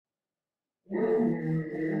Hey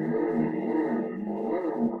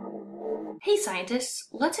scientists,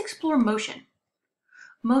 let's explore motion.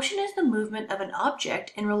 Motion is the movement of an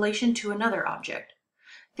object in relation to another object.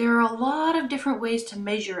 There are a lot of different ways to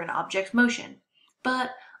measure an object's motion,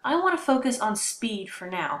 but I want to focus on speed for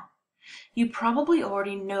now. You probably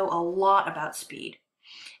already know a lot about speed.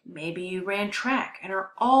 Maybe you ran track and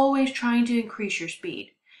are always trying to increase your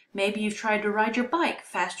speed. Maybe you've tried to ride your bike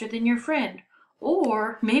faster than your friend.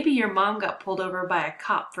 Or maybe your mom got pulled over by a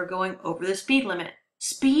cop for going over the speed limit.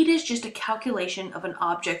 Speed is just a calculation of an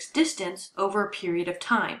object's distance over a period of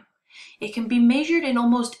time. It can be measured in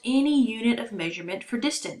almost any unit of measurement for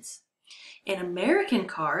distance. In American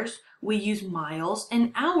cars, we use miles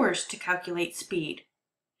and hours to calculate speed.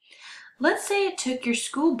 Let's say it took your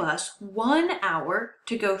school bus 1 hour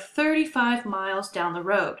to go 35 miles down the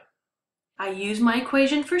road. I use my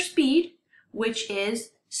equation for speed, which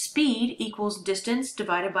is speed equals distance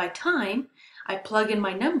divided by time. I plug in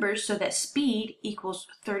my numbers so that speed equals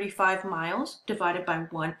 35 miles divided by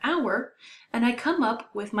 1 hour, and I come up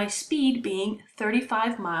with my speed being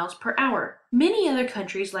 35 miles per hour. Many other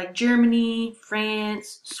countries like Germany,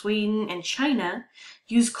 France, Sweden, and China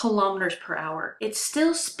use kilometers per hour. It's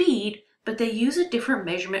still speed, but they use a different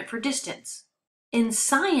measurement for distance. In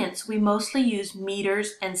science, we mostly use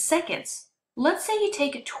meters and seconds. Let's say you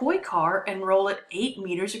take a toy car and roll it 8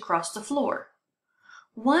 meters across the floor.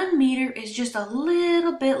 1 meter is just a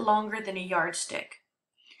little bit longer than a yardstick.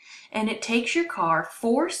 And it takes your car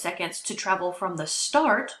 4 seconds to travel from the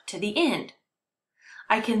start to the end.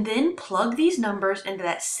 I can then plug these numbers into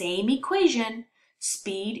that same equation.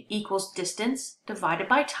 Speed equals distance divided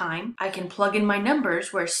by time. I can plug in my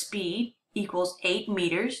numbers where speed equals 8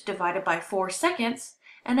 meters divided by 4 seconds,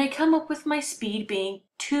 and I come up with my speed being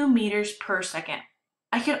 2 meters per second.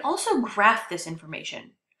 I can also graph this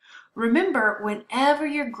information. Remember, whenever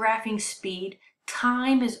you're graphing speed,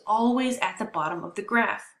 time is always at the bottom of the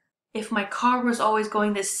graph. If my car was always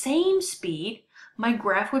going the same speed, my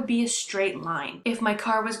graph would be a straight line. If my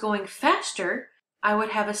car was going faster, I would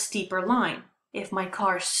have a steeper line. If my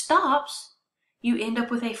car stops, you end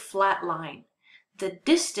up with a flat line. The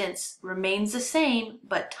distance remains the same,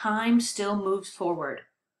 but time still moves forward.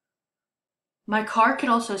 My car can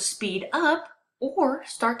also speed up or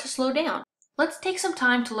start to slow down. Let's take some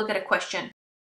time to look at a question.